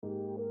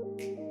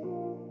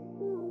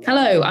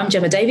Hello, I'm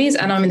Gemma Davies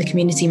and I'm the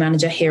Community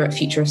Manager here at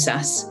Future of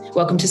SaaS.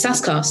 Welcome to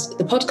SaaScast,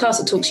 the podcast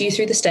that talks you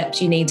through the steps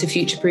you need to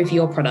future-proof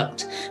your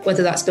product.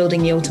 Whether that's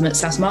building the ultimate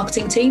SaaS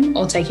marketing team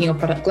or taking your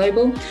product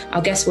global,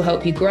 our guests will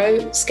help you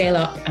grow, scale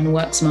up and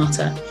work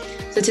smarter.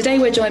 So today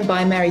we're joined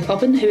by Mary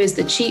Poppen, who is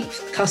the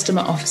Chief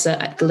Customer Officer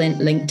at Glint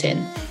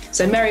LinkedIn.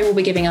 So Mary will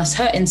be giving us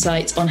her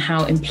insights on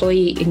how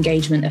employee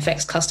engagement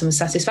affects customer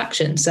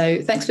satisfaction.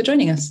 So thanks for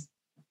joining us.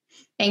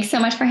 Thanks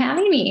so much for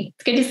having me.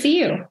 It's good to see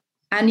you.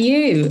 And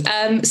you.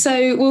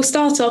 So we'll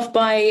start off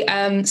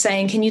by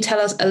saying, can you tell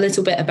us a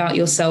little bit about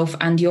yourself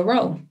and your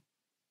role?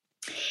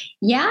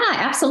 Yeah,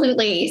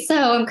 absolutely.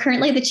 So I'm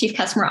currently the Chief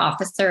Customer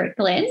Officer at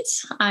Glint.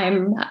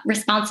 I'm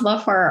responsible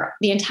for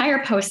the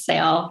entire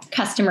post-sale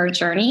customer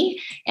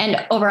journey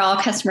and overall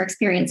customer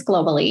experience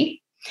globally.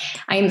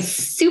 I'm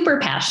super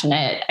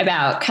passionate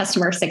about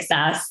customer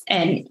success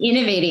and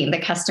innovating the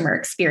customer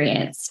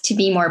experience to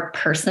be more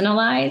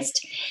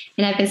personalized.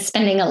 And I've been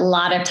spending a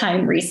lot of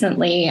time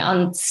recently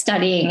on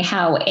studying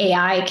how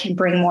AI can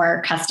bring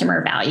more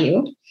customer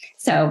value.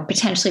 So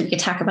potentially we could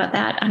talk about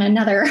that on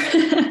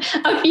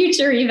a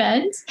future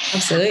event.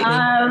 Absolutely.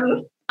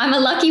 I'm a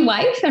lucky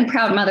wife and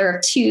proud mother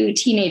of 2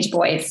 teenage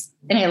boys,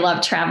 and I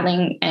love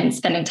traveling and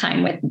spending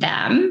time with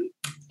them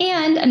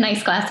and a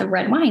nice glass of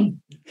red wine.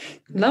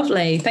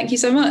 Lovely. Thank you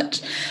so much.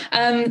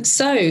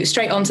 So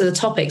straight on to the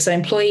topic. So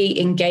employee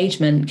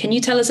engagement. Can you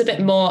tell us a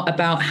bit more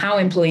about how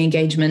employee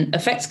engagement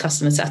affects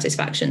customer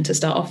satisfaction to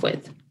start off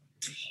with?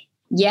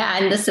 Yeah,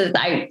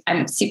 and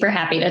I'm super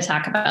happy to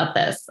talk about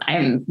this.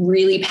 I'm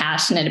really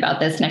passionate about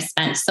this and I've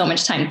spent so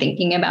much time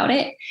thinking about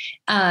it.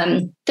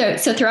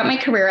 So throughout my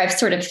career, I've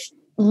sort of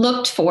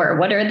looked for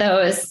what are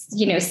those,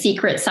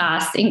 secret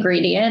sauce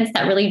ingredients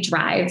that really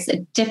drives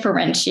a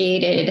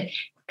differentiated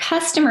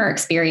customer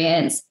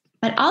experience,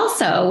 but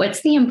also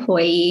what's the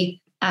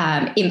employee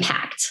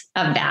impact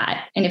of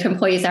that? And if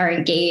employees are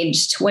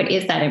engaged, what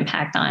is that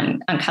impact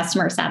on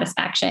customer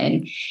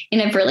satisfaction?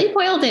 And I've really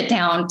boiled it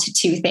down to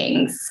 2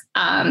 things.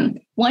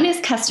 One is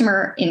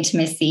customer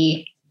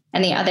intimacy,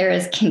 and the other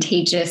is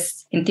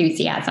contagious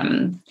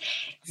enthusiasm.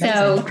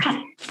 So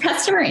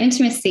customer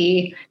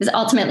intimacy is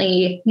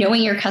ultimately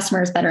knowing your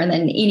customers better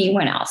than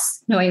anyone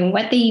else, knowing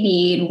what they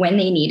need, when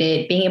they need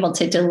it, being able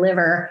to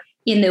deliver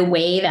in the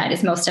way that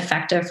is most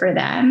effective for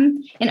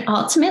them, and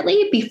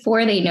ultimately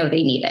before they know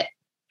they need it,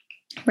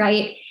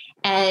 right?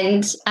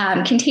 And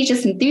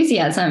contagious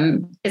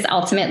enthusiasm is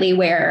ultimately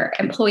where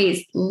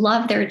employees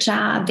love their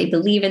job, they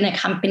believe in the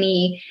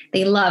company,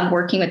 they love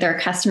working with their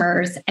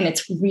customers, and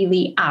it's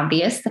really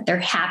obvious that they're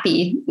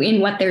happy in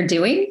what they're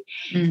doing.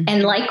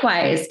 And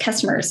likewise,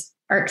 customers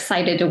are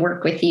excited to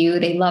work with you,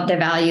 they love the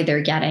value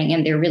they're getting,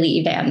 and they're really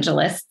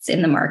evangelists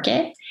in the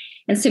market.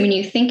 And so when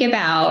you think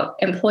about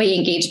employee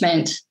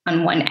engagement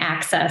on one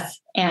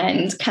axis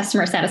and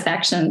customer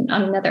satisfaction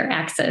on another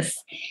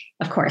axis,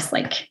 of course,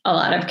 like a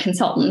lot of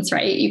consultants,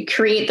 right? You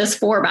create this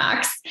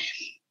 4-box.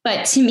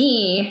 But to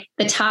me,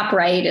 the top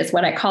right is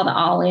what I call the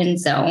all-in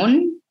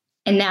zone.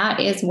 And that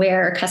is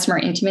where customer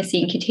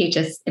intimacy and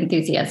contagious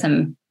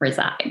enthusiasm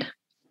reside.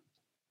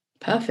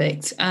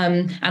 Perfect.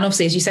 And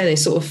obviously, as you say, they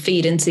sort of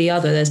feed into the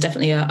other. There's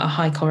definitely a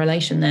high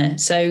correlation there.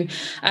 So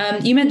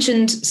you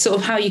mentioned sort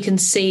of how you can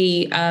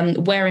see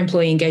where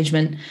employee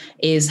engagement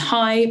is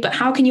high, but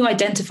how can you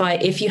identify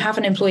if you have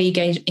an employee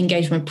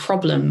engagement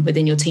problem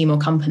within your team or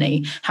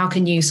company? How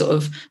can you sort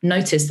of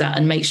notice that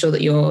and make sure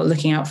that you're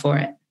looking out for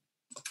it?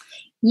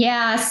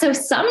 Yeah. So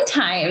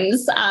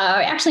sometimes,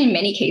 actually in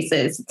many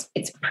cases,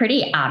 it's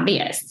pretty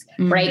obvious,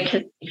 right?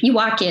 Because if you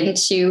walk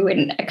into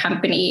a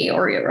company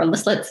or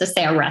let's just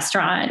say a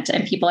restaurant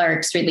and people are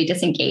extremely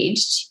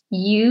disengaged,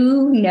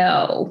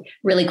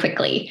 really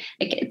quickly,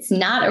 like it's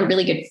not a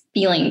really good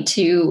feeling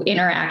to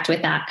interact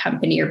with that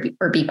company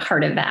or be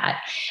part of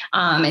that.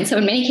 And so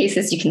in many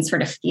cases, you can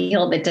sort of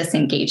feel the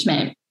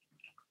disengagement.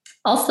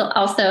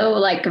 Also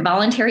like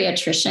voluntary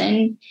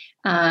attrition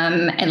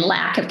and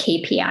lack of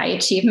KPI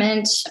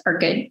achievement are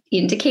good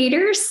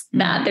indicators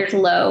that there's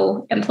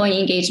low employee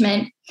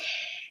engagement.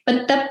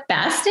 But the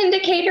best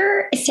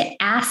indicator is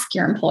to ask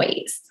your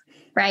employees,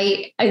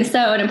 right? And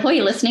so an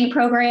employee listening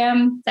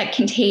program that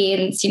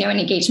contains, an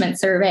engagement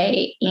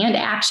survey and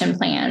action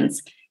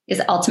plans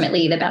is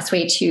ultimately the best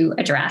way to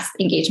address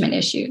engagement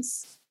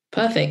issues.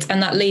 Perfect.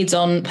 And that leads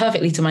on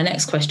perfectly to my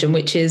next question,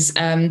 which is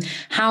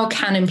how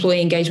can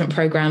employee engagement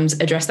programs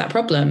address that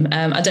problem?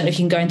 I don't know if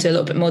you can go into a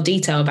little bit more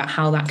detail about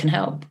how that can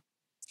help.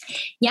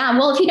 Yeah,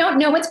 well, if you don't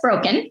know what's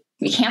broken,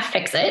 you can't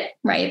fix it,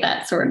 right?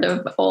 That sort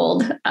of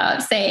old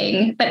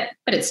saying, but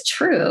it's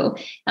true.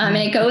 And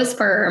it goes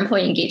for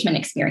employee engagement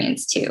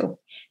experience too.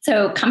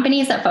 So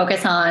companies that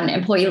focus on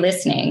employee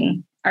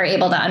listening are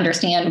able to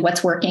understand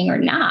what's working or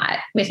not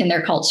within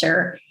their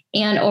culture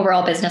and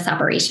overall business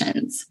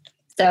operations.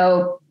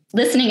 So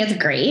listening is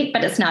great,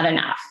 but it's not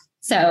enough.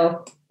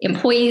 So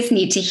employees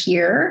need to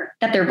hear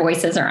that their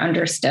voices are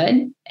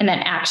understood and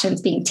that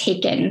actions being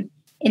taken,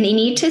 and they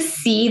need to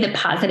see the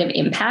positive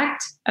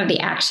impact of the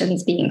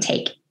actions being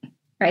taken,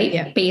 right?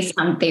 Yeah. Based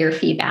on their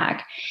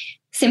feedback.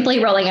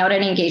 Simply rolling out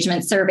an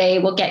engagement survey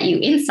will get you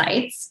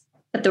insights,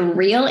 But the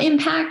real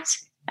impact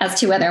as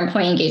to whether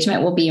employee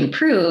engagement will be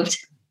improved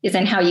is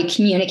in how you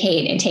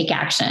communicate and take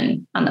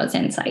action on those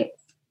insights.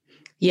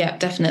 Yeah,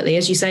 definitely.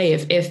 As you say,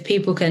 if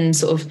people can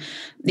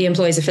the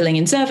employees are filling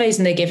in surveys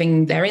and they're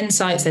giving their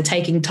insights, they're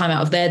taking time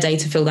out of their day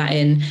to fill that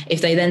in.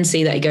 If they then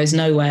see that it goes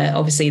nowhere,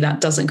 obviously that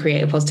doesn't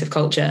create a positive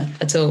culture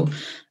at all.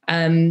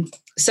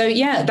 So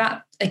yeah,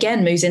 that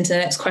again moves into the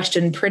next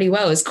question pretty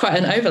well. There's quite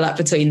an overlap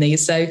between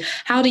these. So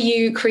how do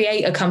you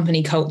create a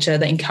company culture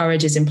that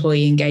encourages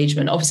employee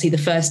engagement? Obviously, the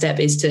first step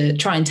is to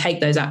try and take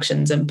those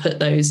actions and put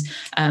those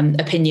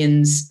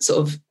opinions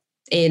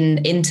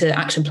into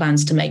action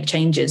plans to make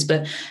changes.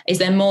 But is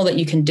there more that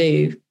you can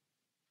do?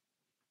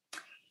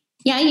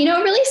 Yeah, it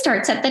really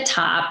starts at the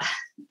top.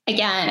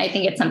 Again, I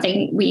think it's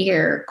something we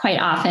hear quite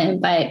often,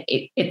 but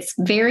it's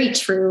very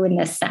true in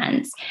this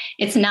sense.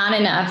 It's not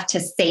enough to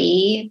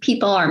say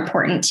people are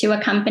important to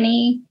a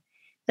company.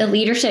 The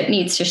leadership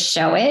needs to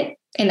show it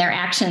in their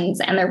actions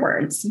and their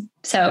words.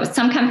 So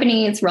some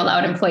companies roll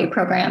out employee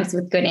programs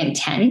with good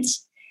intent,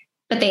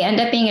 but they end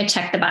up being a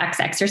check the box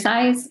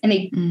exercise and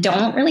they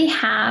don't really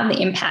have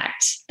the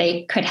impact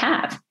they could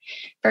have.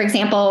 For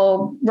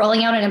example,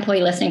 rolling out an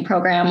employee listening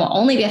program will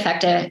only be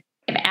effective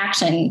if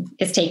action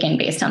is taken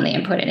based on the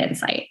input and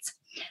insights.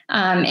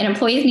 And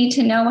employees need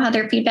to know how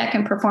their feedback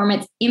and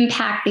performance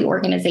impact the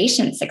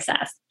organization's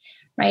success,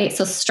 right?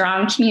 So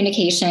strong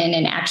communication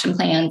and action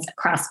plans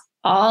across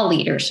all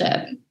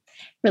leadership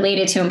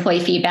related to employee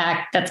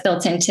feedback that's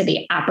built into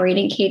the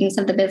operating cadence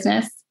of the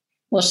business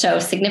will show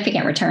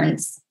significant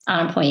returns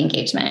on employee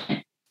engagement.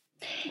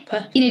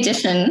 In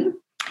addition,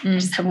 I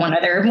just have one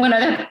other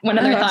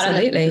thought on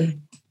this,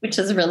 which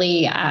is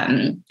really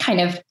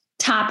kind of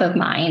top of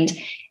mind.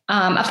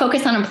 A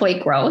focus on employee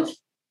growth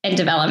and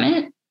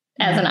development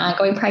as an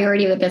ongoing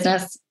priority of the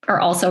business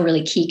are also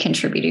really key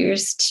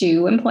contributors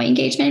to employee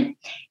engagement.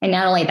 And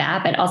not only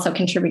that, but also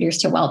contributors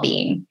to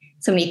well-being.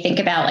 So when you think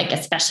about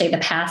especially the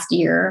past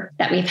year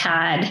that we've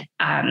had,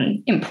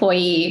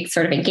 employee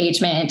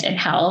engagement and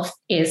health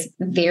is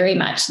very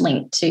much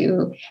linked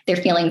to their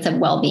feelings of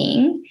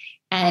well-being,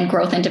 and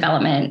growth and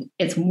development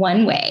is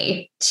one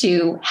way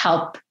to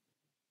help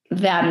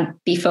them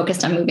be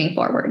focused on moving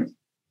forward.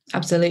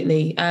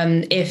 Absolutely.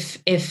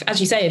 If as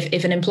you say,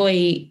 if an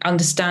employee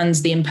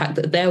understands the impact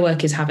that their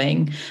work is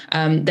having,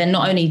 then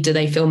not only do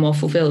they feel more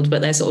fulfilled,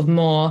 but they're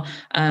more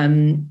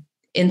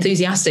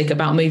enthusiastic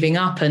about moving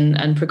up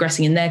and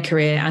progressing in their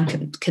career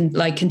and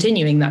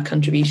continuing that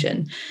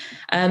contribution.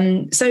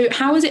 So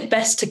how is it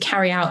best to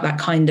carry out that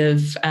kind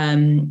of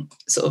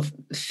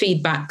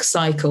feedback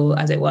cycle,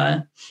 as it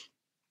were?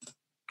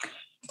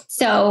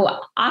 So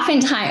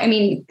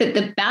oftentimes,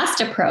 the best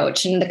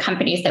approach, and the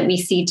companies that we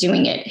see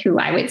doing it, who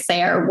I would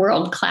say are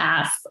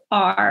world-class,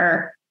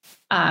 are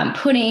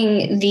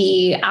putting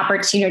the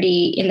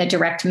opportunity in the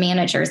direct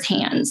manager's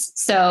hands.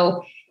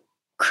 So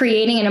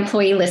creating an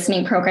employee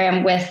listening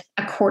program with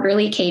a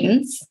quarterly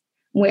cadence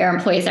where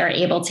employees are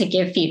able to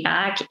give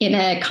feedback in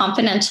a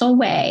confidential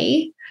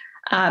way.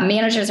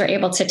 Managers are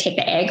able to take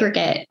the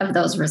aggregate of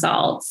those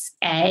results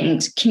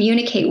and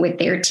communicate with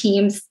their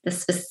teams the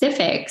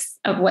specifics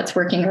of what's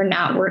working or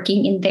not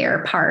working in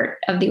their part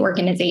of the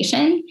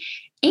organization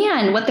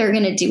and what they're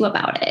going to do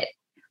about it,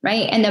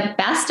 right? And the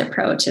best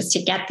approach is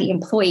to get the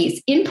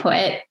employees'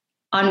 input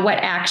on what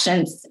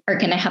actions are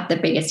going to have the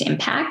biggest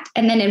impact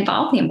and then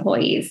involve the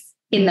employees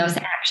in those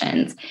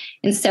actions.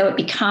 And so it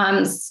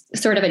becomes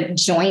sort of a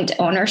joint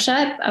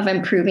ownership of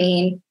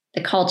improving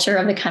the culture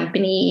of the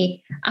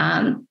company,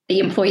 the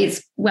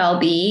employees'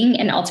 well-being,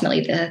 and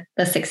ultimately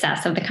the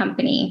success of the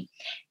company.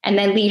 And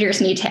then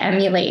leaders need to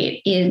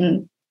emulate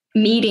in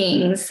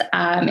meetings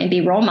and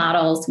be role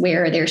models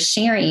where they're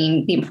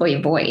sharing the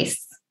employee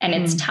voice and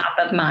it's top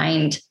of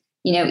mind,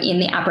 in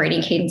the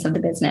operating cadence of the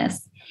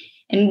business.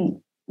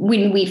 And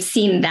when we've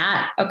seen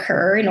that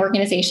occur in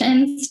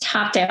organizations,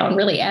 top down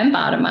really and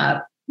bottom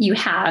up, you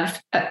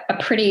have a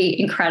pretty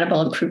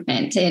incredible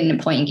improvement in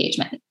employee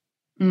engagement.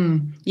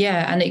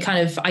 Yeah. And it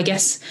kind of, I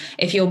guess,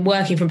 if you're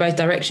working from both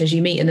directions,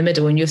 you meet in the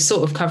middle and you're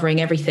sort of covering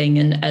everything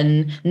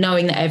and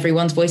knowing that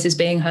everyone's voice is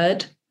being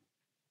heard.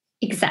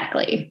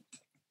 Exactly.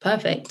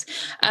 Perfect.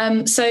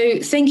 So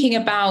thinking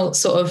about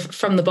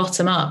from the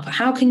bottom up,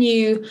 how can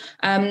you,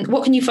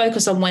 what can you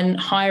focus on when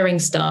hiring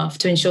staff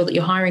to ensure that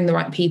you're hiring the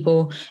right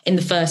people in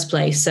the first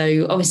place?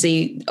 So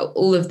obviously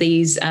all of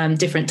these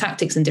different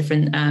tactics and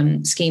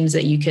different schemes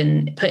that you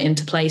can put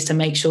into place to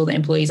make sure that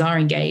employees are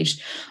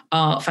engaged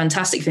are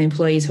fantastic for the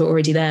employees who are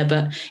already there.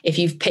 But if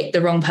you've picked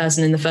the wrong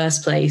person in the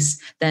first place,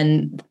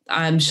 then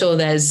I'm sure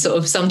there's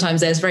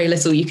sometimes there's very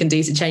little you can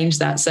do to change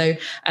that. So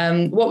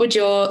what would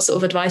your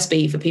advice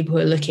be for people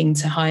who are looking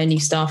to hire new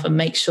staff and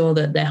make sure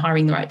that they're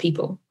hiring the right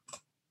people?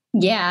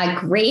 Yeah,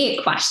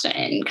 great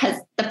question. Because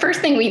the first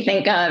thing we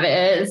think of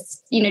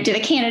is, do the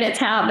candidates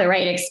have the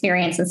right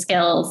experience and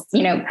skills?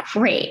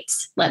 Great,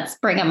 let's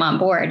bring them on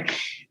board.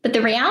 But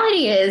the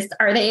reality is,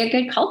 are they a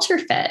good culture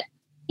fit?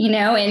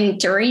 and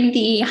during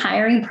the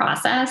hiring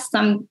process,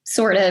 some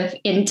sort of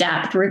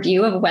in-depth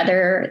review of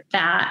whether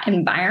that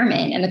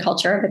environment and the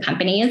culture of the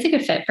company is a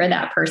good fit for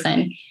that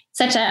person,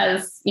 such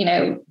as,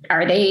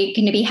 are they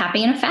going to be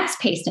happy in a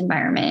fast-paced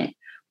environment?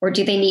 Or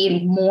do they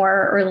need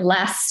more or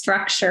less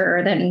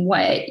structure than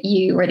what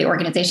you or the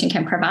organization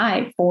can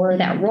provide for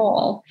that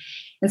role?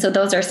 And so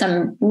those are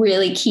some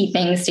really key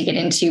things to get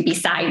into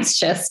besides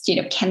just,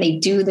 can they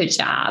do the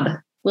job?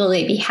 Will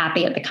they be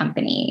happy at the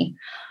company?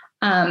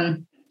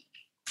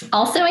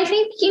 Also, I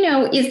think,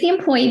 is the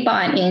employee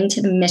bought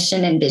into the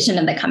mission and vision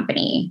of the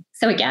company?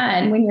 So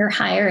again, when you're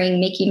hiring,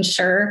 making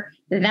sure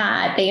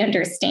that they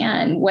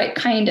understand what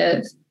kind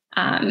of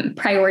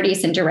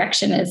priorities and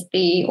direction is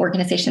the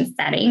organization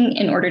setting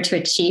in order to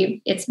achieve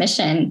its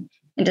mission.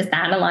 And does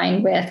that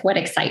align with what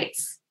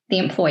excites the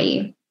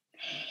employee?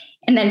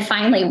 And then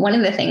finally, one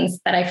of the things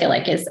that I feel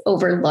like is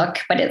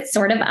overlooked, but it's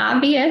sort of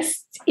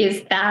obvious,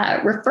 is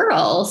that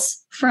referrals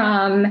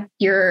from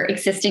your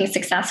existing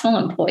successful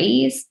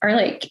employees are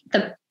like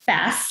the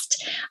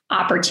best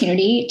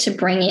opportunity to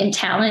bring in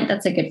talent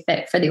that's a good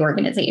fit for the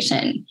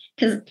organization,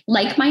 because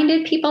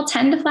like-minded people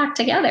tend to flock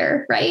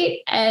together, right?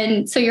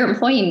 And so your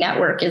employee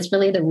network is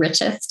really the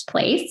richest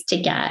place to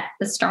get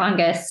the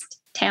strongest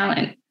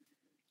talent.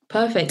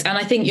 Perfect. And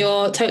I think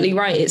you're totally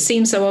right. It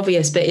seems so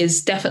obvious, but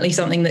is definitely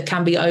something that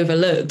can be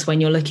overlooked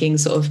when you're looking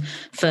sort of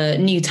for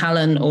new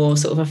talent or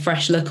sort of a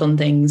fresh look on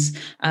things.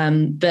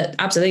 But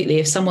absolutely,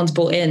 if someone's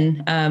bought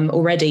in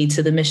already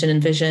to the mission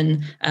and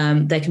vision,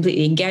 they're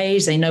completely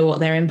engaged, they know what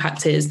their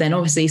impact is, then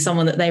obviously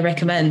someone that they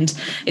recommend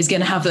is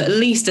going to have at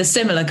least a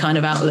similar kind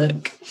of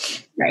outlook.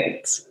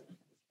 Right.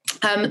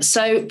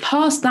 So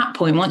past that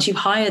point, once you've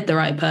hired the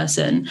right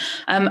person,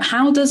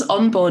 how does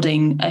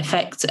onboarding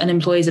affect an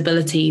employee's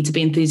ability to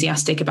be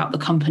enthusiastic about the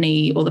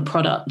company or the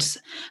product?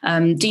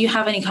 Do you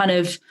have any kind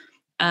of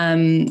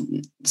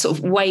sort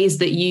of ways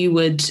that you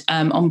would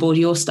onboard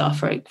your staff,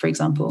 for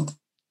example?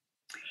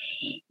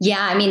 Yeah,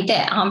 I mean, the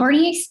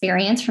onboarding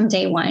experience from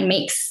day one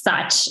makes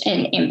such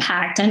an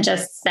impact on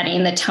just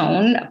setting the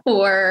tone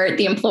for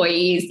the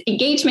employees'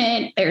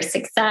 engagement, their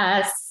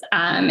success,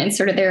 and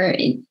sort of their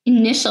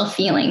initial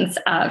feelings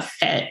of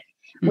fit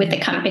with the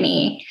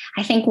company.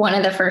 I think one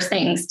of the first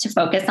things to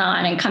focus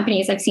on, and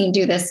companies I've seen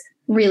do this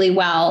really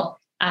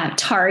well,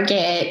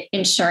 target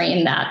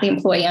ensuring that the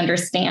employee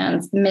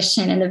understands the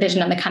mission and the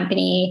vision of the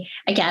company.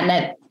 Again,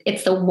 that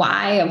it's the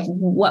why of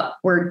what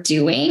we're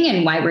doing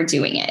and why we're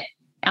doing it.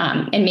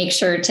 And make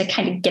sure to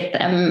kind of get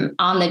them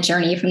on the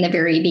journey from the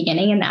very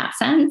beginning in that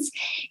sense.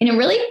 And it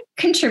really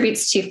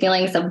contributes to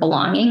feelings of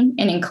belonging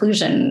and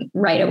inclusion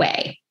right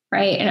away,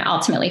 right? And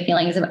ultimately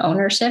feelings of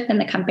ownership in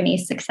the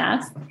company's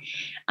success.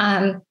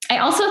 I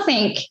also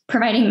think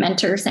providing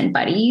mentors and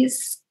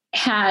buddies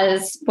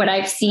what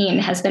I've seen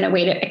has been a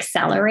way to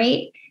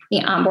accelerate the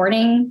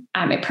onboarding.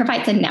 It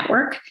provides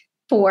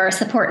a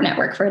support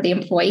network for the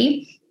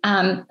employee.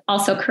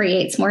 Also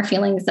creates more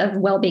feelings of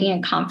well-being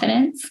and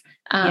confidence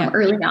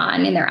early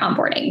on in their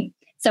onboarding.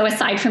 So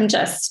aside from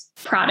just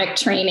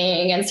product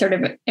training and sort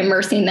of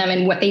immersing them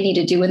in what they need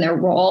to do in their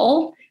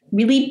role,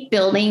 really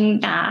building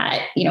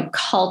that,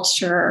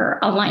 culture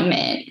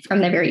alignment from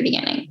the very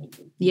beginning.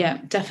 Yeah,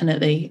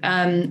 definitely.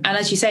 And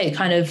as you say, it's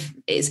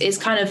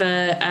kind of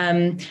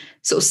a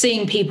sort of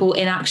seeing people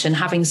in action,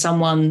 having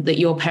someone that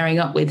you're pairing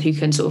up with who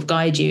can sort of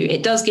guide you.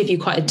 It does give you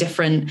quite a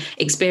different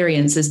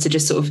experience as to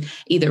just sort of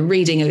either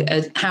reading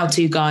a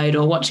how-to guide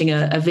or watching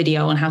a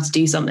video on how to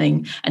do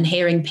something, and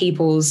hearing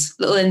people's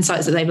little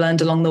insights that they've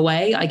learned along the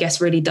way, I guess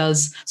really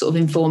does sort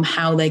of inform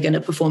how they're going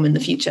to perform in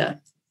the future.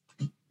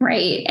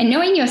 Right. And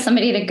knowing you have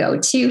somebody to go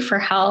to for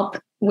help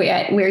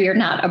where you're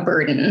not a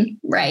burden,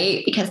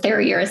 right? Because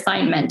they're your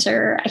assigned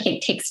mentor, I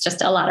think takes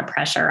just a lot of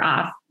pressure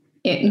off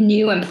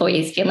new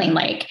employees feeling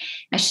like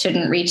I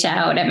shouldn't reach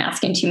out, I'm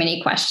asking too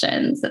many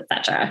questions,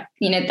 etc.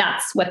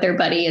 That's what their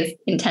buddy is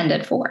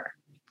intended for.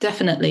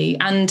 Definitely.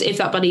 And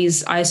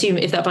I assume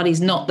if that buddy's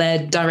not their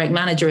direct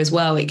manager as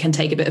well, it can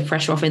take a bit of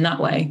pressure off in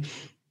that way.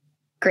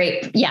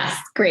 Great. Yes.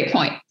 Great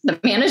point. The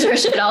manager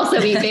should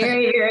also be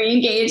very, very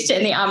engaged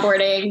in the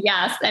onboarding.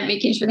 Yes. And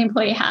making sure the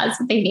employee has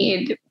what they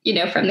need,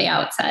 from the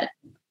outset.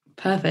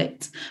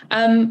 Perfect.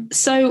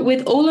 So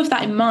with all of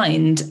that in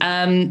mind,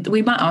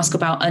 we might ask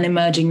about an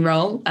emerging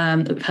role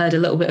that we've heard a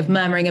little bit of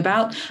murmuring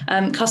about,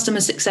 customer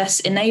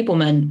success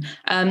enablement.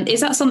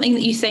 Is that something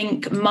that you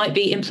think might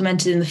be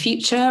implemented in the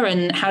future?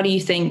 And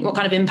what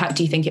kind of impact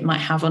do you think it might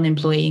have on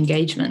employee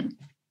engagement?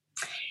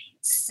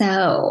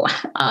 So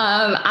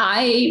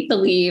I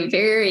believe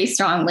very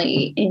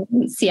strongly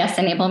in CS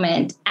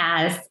enablement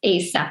as a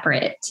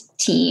separate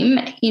team.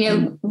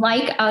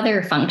 Like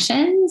other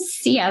functions,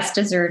 CS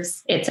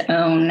deserves its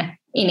own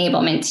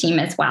enablement team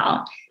as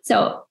well.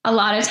 So a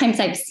lot of times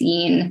I've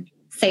seen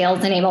sales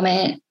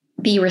enablement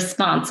be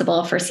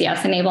responsible for CS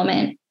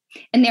enablement.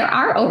 And there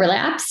are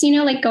overlaps,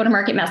 like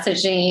go-to-market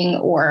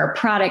messaging or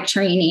product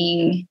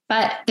training,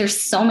 but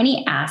there's so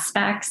many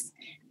aspects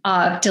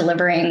of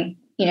delivering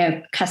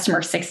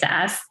customer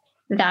success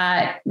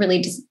that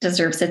really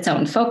deserves its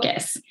own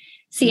focus.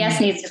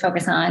 CS needs to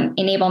focus on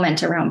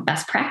enablement around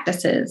best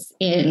practices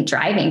in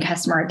driving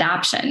customer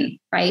adoption,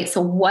 right?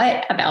 So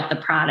what about the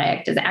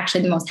product is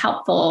actually the most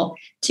helpful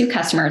to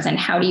customers, and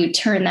how do you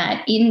turn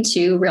that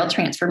into real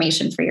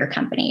transformation for your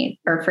company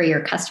or for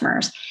your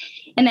customers?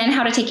 And then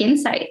how to take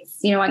insights,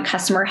 on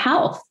customer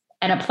health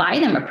and apply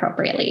them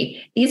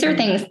appropriately. These are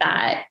things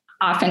that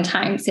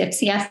oftentimes, if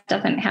CS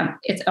doesn't have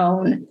its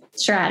own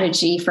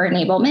strategy for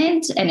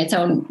enablement and its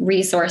own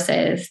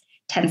resources,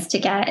 tends to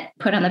get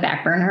put on the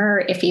back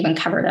burner, if even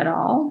covered at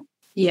all.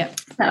 Yeah.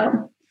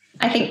 So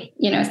I think,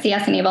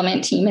 CS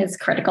enablement team is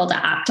critical to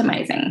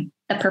optimizing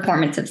the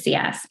performance of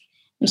CS,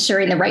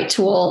 ensuring the right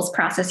tools,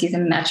 processes,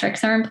 and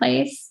metrics are in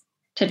place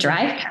to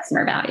drive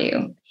customer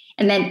value.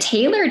 And then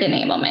tailored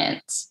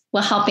enablement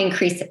will help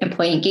increase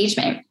employee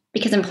engagement,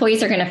 because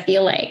employees are going to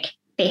feel like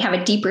they have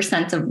a deeper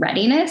sense of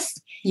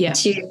readiness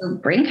to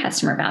bring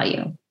customer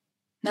value.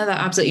 No, that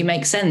absolutely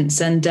makes sense.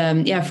 And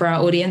for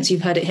our audience,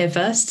 you've heard it here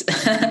first.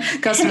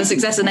 Customer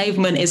success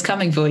enablement is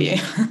coming for you.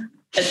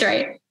 That's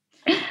right.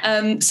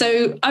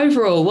 So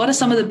overall, what are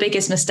some of the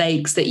biggest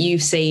mistakes that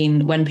you've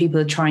seen when people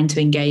are trying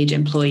to engage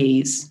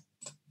employees?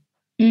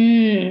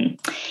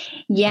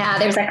 Yeah,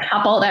 there's a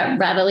couple that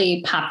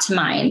readily pop to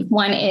mind.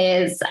 One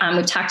is,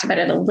 we've talked about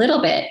it a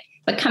little bit,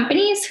 but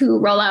companies who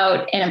roll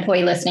out an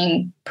employee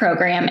listening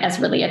program as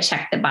really a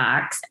check the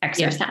box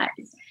exercise.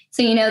 Yeah.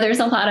 So, there's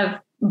a lot of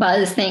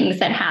buzz things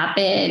that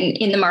happen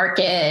in the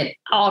market.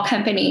 All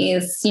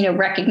companies,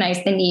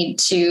 recognize the need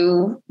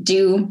to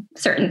do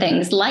certain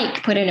things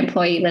like put an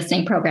employee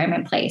listening program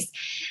in place.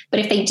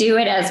 But if they do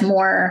it as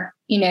more,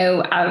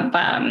 of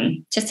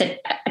just a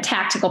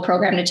tactical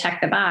program to check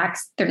the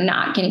box, they're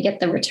not going to get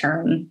the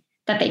return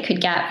that they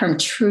could get from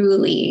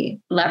truly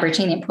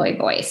leveraging the employee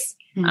voice.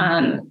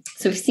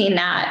 So we've seen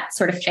that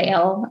sort of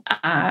fail.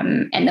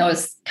 And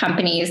those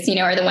companies,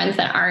 are the ones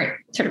that aren't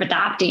sort of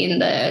adopting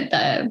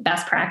the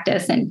best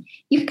practice. And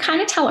you can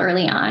kind of tell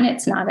early on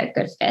it's not a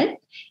good fit.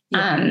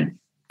 Yeah.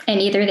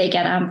 And either they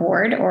get on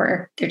board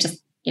or they're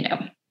just,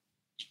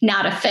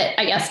 not a fit,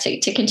 I guess,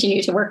 to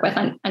continue to work with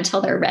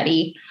until they're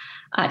ready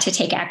to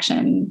take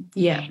action.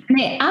 Yeah. And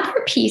the other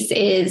piece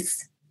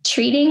is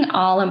treating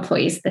all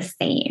employees the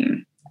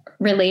same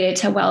related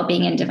to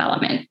well-being and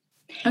development.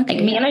 Okay.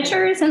 Like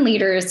managers and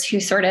leaders who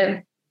sort of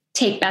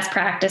take best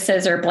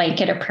practices or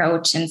blanket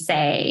approach and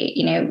say,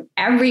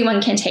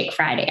 everyone can take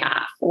Friday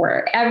off,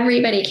 or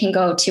everybody can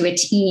go to a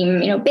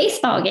team,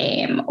 baseball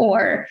game,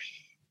 or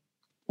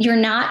you're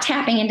not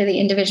tapping into the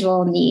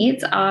individual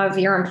needs of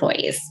your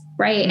employees,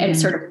 right? Mm-hmm. And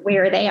sort of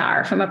where they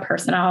are from a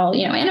personal,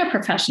 and a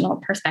professional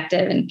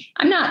perspective. And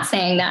I'm not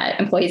saying that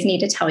employees need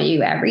to tell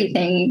you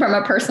everything from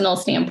a personal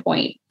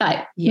standpoint,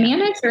 but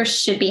managers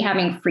should be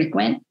having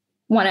frequent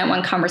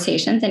one-on-one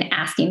conversations and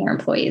asking their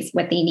employees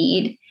what they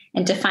need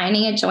and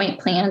defining a joint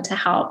plan to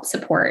help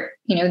support,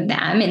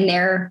 them in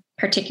their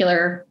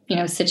particular,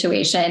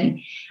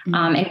 situation,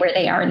 and where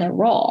they are in their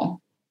role.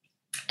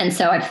 And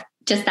so I've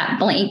just that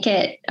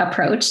blanket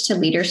approach to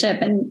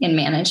leadership and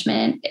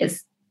management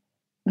is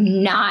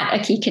not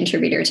a key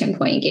contributor to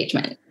employee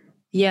engagement.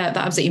 Yeah,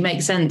 that absolutely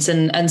makes sense.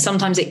 And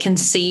sometimes it can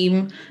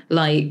seem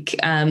like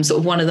sort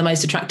of one of the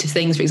most attractive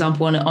things, for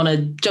example, on a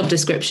job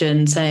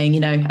description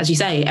saying, as you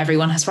say,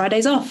 everyone has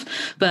Fridays off.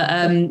 But,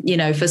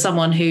 for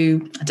someone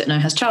who, I don't know,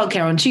 has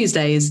childcare on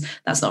Tuesdays,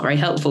 that's not very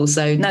helpful.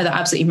 So no, that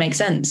absolutely makes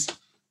sense.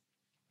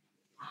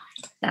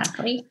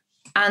 Exactly.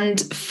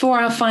 And for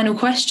our final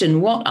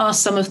question, what are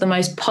some of the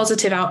most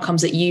positive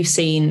outcomes that you've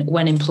seen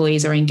when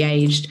employees are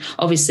engaged?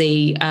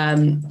 Obviously,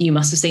 you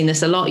must have seen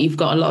this a lot. You've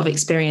got a lot of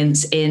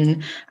experience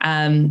in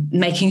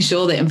making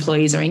sure that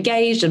employees are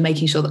engaged and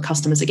making sure that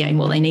customers are getting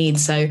what they need.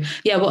 So,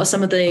 what are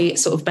some of the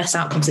sort of best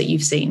outcomes that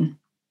you've seen?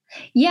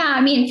 Yeah,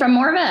 I mean, from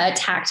more of a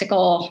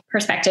tactical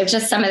perspective,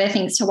 just some of the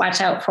things to watch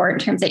out for in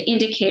terms of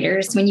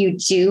indicators when you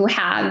do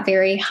have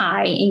very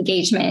high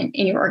engagement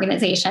in your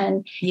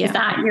organization is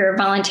that your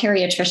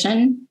voluntary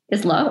attrition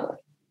is low.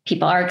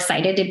 People are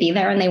excited to be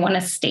there and they want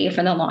to stay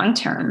for the long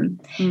term.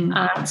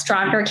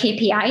 Stronger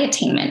KPI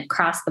attainment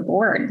across the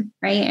board,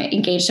 right?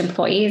 Engaged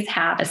employees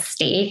have a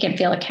stake and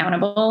feel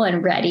accountable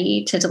and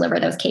ready to deliver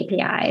those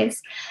KPIs.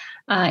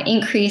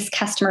 Increase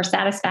customer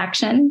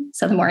satisfaction.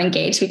 So the more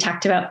engaged, we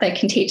talked about the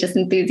contagious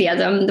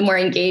enthusiasm, the more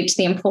engaged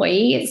the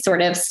employee, it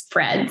sort of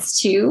spreads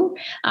to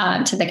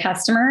the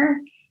customer.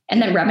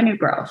 And then revenue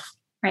growth,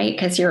 right?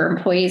 Because your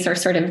employees are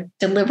sort of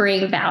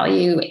delivering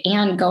value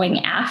and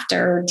going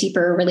after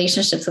deeper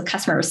relationships with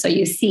customers. So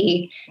you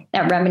see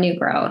that revenue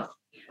growth.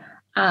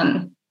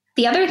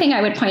 The other thing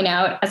I would point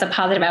out as a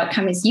positive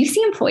outcome is you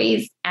see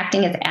employees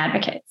acting as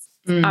advocates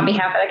on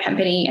behalf of the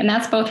company. And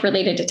that's both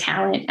related to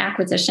talent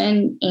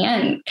acquisition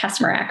and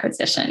customer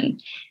acquisition.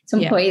 So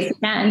employees,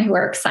 again, who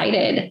are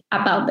excited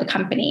about the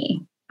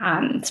company,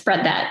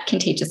 spread that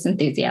contagious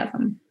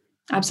enthusiasm.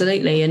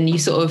 Absolutely. And you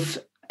sort of,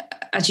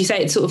 as you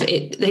say,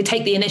 they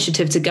take the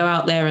initiative to go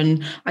out there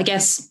and, I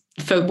guess,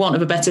 for want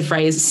of a better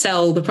phrase,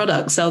 sell the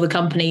product, sell the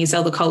company,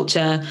 sell the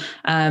culture,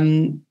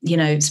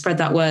 spread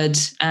that word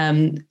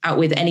out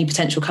with any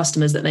potential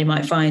customers that they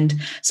might find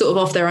sort of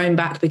off their own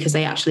back because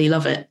they actually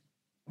love it.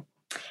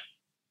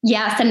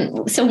 Yes.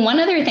 And so one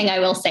other thing I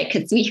will say,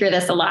 because we hear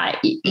this a lot,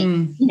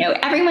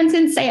 everyone's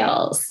in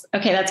sales.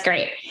 Okay, that's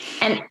great.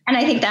 And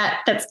I think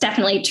that's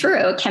definitely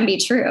true, can be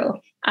true.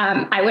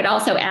 I would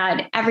also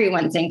add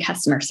everyone's in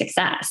customer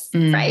success,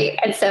 right?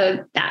 And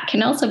so that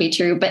can also be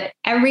true, but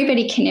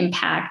everybody can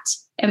impact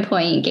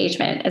employee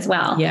engagement as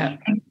well. Yeah.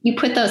 You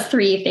put those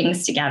three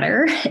things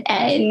together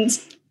and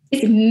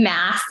it's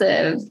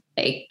massive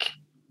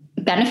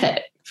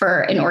benefit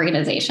for an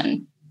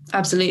organization.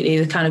 Absolutely.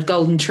 The kind of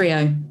golden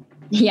trio.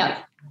 Yep.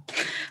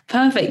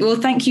 Perfect. Well,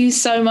 thank you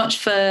so much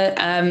for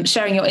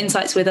sharing your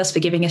insights with us, for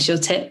giving us your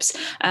tips.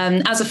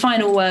 As a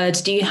final word,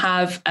 do you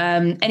have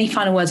any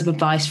final words of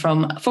advice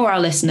for our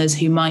listeners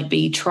who might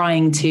be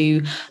trying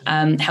to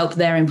help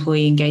their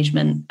employee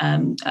engagement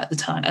at the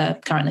time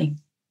currently?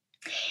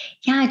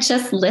 Yeah,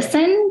 just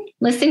listen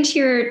to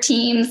your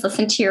teams,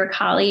 listen to your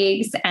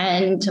colleagues,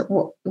 and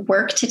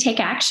work to take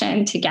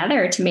action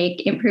together to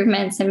make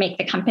improvements and make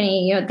the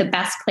company, the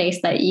best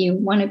place that you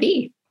want to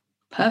be.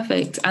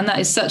 Perfect. And that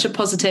is such a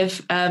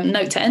positive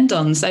note to end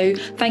on. So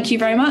thank you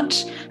very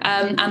much.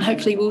 And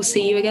hopefully we'll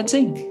see you again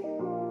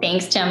soon.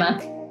 Thanks,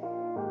 Gemma.